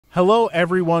Hello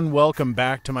everyone, welcome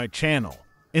back to my channel.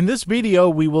 In this video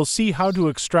we will see how to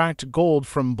extract gold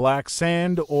from black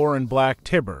sand or in black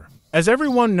Tiber. As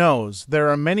everyone knows, there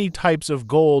are many types of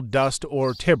gold dust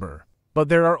or Tiber, but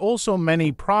there are also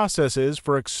many processes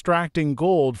for extracting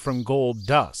gold from gold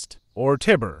dust or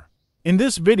Tiber. In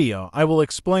this video, I will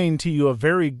explain to you a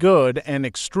very good and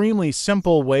extremely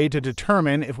simple way to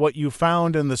determine if what you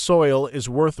found in the soil is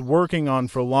worth working on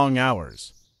for long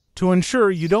hours. To ensure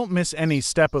you don't miss any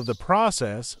step of the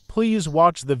process, please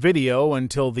watch the video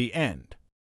until the end.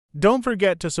 Don't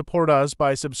forget to support us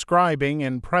by subscribing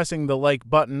and pressing the like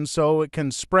button so it can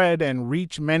spread and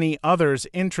reach many others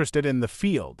interested in the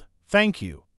field. Thank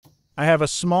you. I have a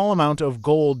small amount of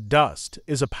gold dust,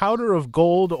 is a powder of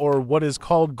gold or what is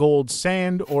called gold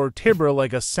sand or Tiber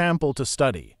like a sample to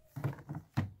study.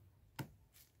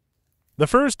 The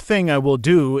first thing I will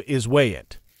do is weigh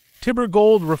it. Tiber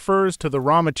gold refers to the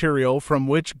raw material from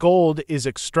which gold is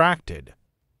extracted.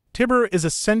 Tiber is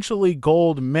essentially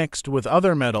gold mixed with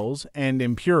other metals and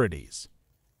impurities.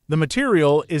 The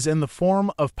material is in the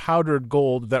form of powdered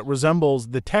gold that resembles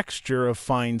the texture of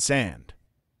fine sand.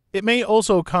 It may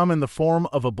also come in the form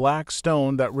of a black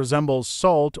stone that resembles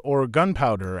salt or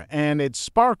gunpowder, and it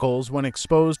sparkles when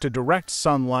exposed to direct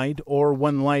sunlight or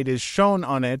when light is shone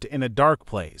on it in a dark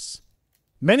place.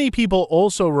 Many people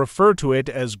also refer to it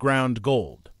as ground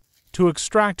gold. To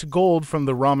extract gold from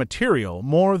the raw material,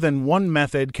 more than one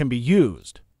method can be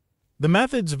used. The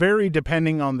methods vary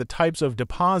depending on the types of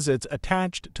deposits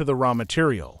attached to the raw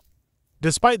material.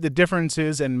 Despite the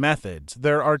differences in methods,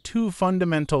 there are two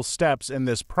fundamental steps in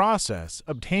this process: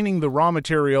 obtaining the raw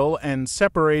material and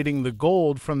separating the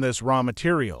gold from this raw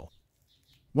material.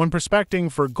 When prospecting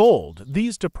for gold,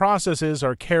 these two processes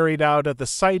are carried out at the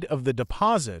site of the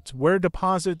deposit, where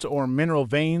deposits or mineral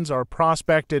veins are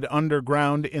prospected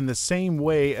underground in the same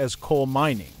way as coal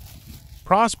mining.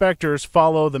 Prospectors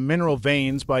follow the mineral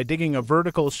veins by digging a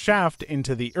vertical shaft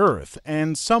into the earth,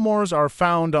 and some ores are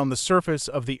found on the surface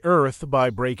of the earth by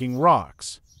breaking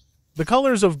rocks. The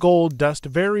colors of gold dust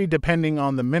vary depending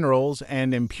on the minerals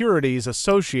and impurities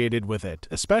associated with it,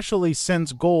 especially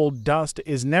since gold dust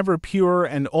is never pure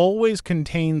and always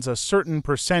contains a certain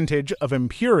percentage of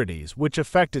impurities which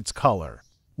affect its color.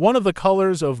 One of the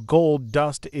colors of gold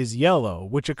dust is yellow,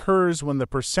 which occurs when the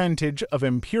percentage of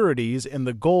impurities in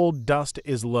the gold dust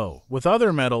is low, with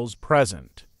other metals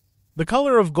present. The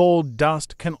color of gold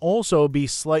dust can also be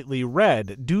slightly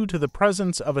red due to the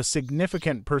presence of a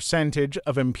significant percentage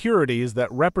of impurities that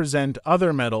represent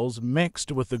other metals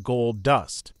mixed with the gold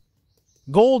dust.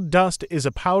 Gold dust is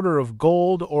a powder of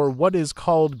gold or what is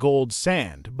called gold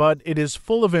sand, but it is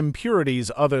full of impurities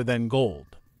other than gold.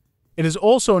 It is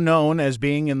also known as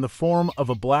being in the form of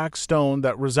a black stone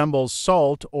that resembles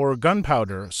salt or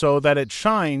gunpowder, so that it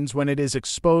shines when it is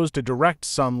exposed to direct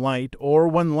sunlight or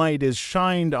when light is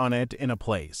shined on it in a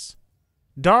place.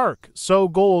 Dark, so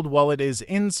gold while it is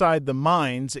inside the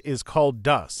mines is called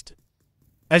dust.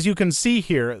 As you can see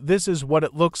here, this is what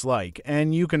it looks like,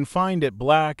 and you can find it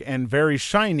black and very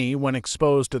shiny when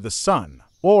exposed to the sun,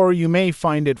 or you may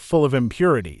find it full of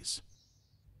impurities.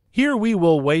 Here we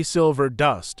will weigh silver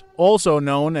dust, also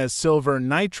known as silver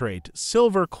nitrate,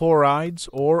 silver chlorides,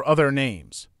 or other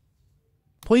names.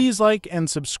 Please like and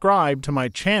subscribe to my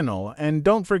channel, and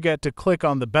don't forget to click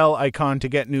on the bell icon to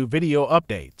get new video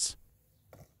updates.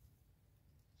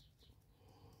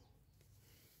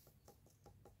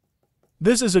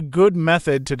 This is a good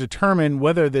method to determine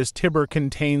whether this Tiber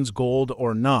contains gold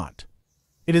or not.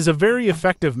 It is a very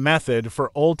effective method for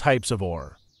all types of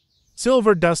ore.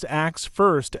 Silver dust acts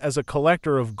first as a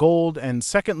collector of gold and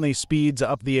secondly speeds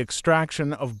up the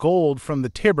extraction of gold from the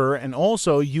Tiber, and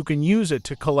also you can use it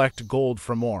to collect gold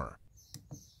from ore.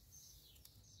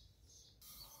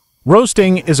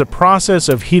 Roasting is a process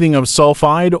of heating of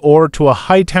sulfide ore to a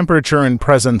high temperature in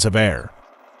presence of air.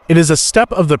 It is a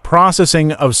step of the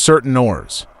processing of certain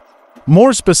ores.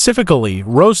 More specifically,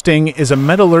 roasting is a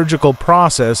metallurgical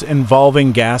process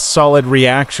involving gas-solid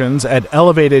reactions at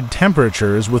elevated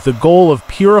temperatures with the goal of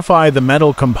purify the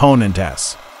metal component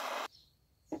S.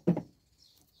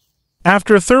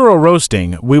 After thorough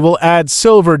roasting, we will add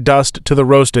silver dust to the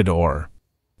roasted ore.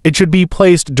 It should be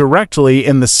placed directly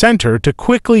in the center to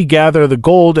quickly gather the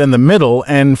gold in the middle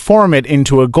and form it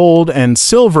into a gold and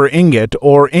silver ingot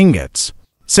or ingots.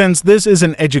 Since this is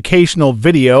an educational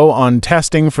video on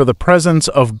testing for the presence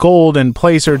of gold in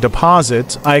placer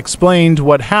deposits, I explained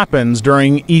what happens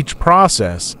during each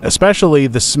process, especially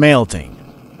the smelting.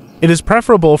 It is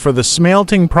preferable for the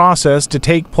smelting process to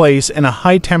take place in a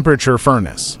high-temperature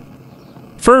furnace.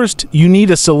 First, you need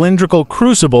a cylindrical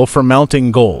crucible for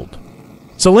melting gold.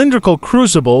 Cylindrical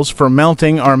crucibles for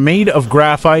melting are made of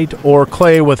graphite or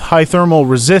clay with high thermal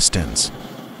resistance.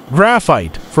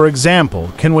 Graphite, for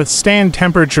example, can withstand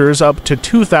temperatures up to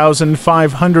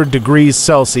 2,500 degrees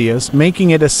Celsius, making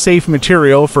it a safe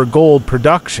material for gold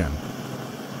production.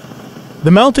 The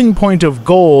melting point of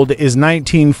gold is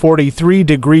 1943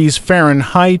 degrees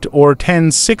Fahrenheit or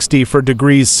 1060 for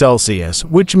degrees Celsius,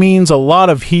 which means a lot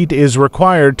of heat is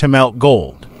required to melt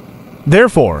gold.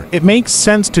 Therefore, it makes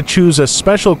sense to choose a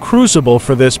special crucible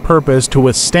for this purpose to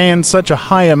withstand such a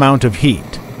high amount of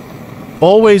heat.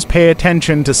 Always pay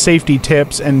attention to safety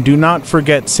tips and do not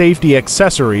forget safety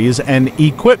accessories and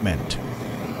equipment.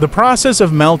 The process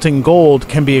of melting gold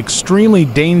can be extremely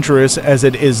dangerous as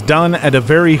it is done at a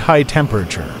very high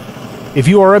temperature. If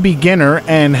you are a beginner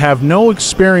and have no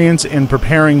experience in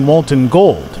preparing molten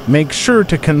gold, make sure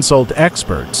to consult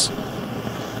experts.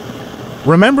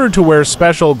 Remember to wear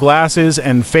special glasses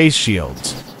and face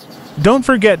shields. Don't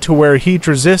forget to wear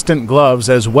heat-resistant gloves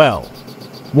as well.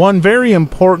 One very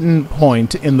important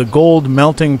point in the gold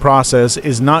melting process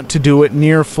is not to do it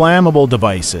near flammable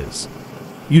devices.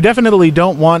 You definitely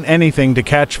don't want anything to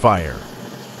catch fire.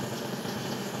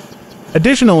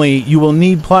 Additionally, you will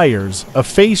need pliers, a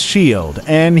face shield,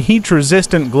 and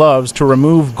heat-resistant gloves to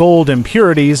remove gold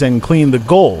impurities and clean the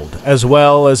gold, as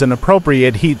well as an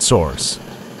appropriate heat source.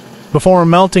 Before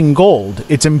melting gold,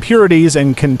 its impurities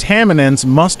and contaminants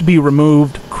must be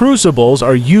removed. Crucibles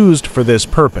are used for this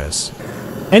purpose.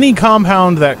 Any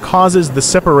compound that causes the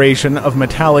separation of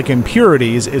metallic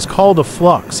impurities is called a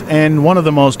flux, and one of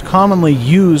the most commonly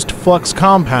used flux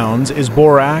compounds is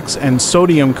borax and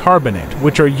sodium carbonate,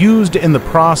 which are used in the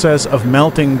process of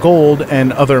melting gold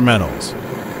and other metals.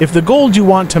 If the gold you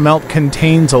want to melt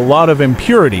contains a lot of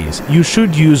impurities, you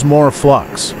should use more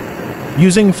flux.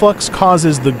 Using flux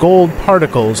causes the gold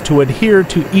particles to adhere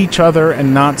to each other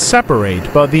and not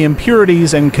separate, but the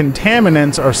impurities and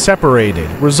contaminants are separated,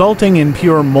 resulting in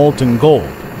pure molten gold.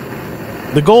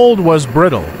 The gold was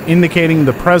brittle, indicating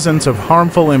the presence of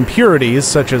harmful impurities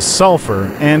such as sulfur,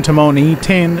 antimony,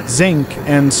 tin, zinc,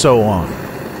 and so on.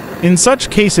 In such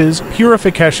cases,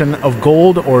 purification of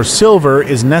gold or silver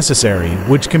is necessary,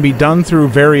 which can be done through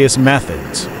various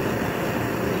methods.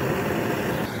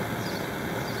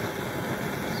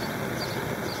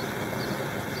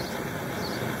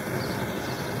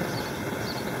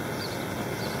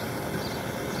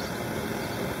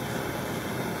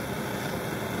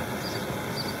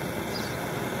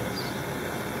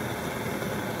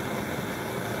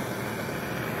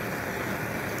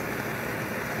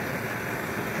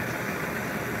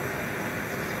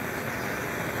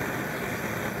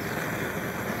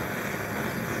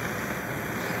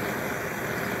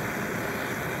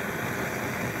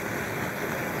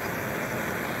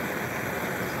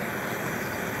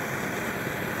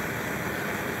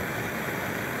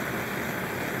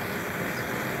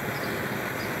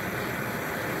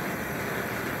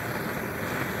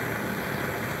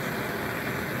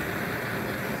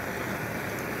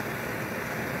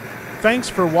 Thanks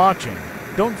for watching.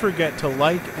 Don't forget to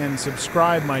like and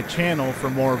subscribe my channel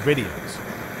for more videos.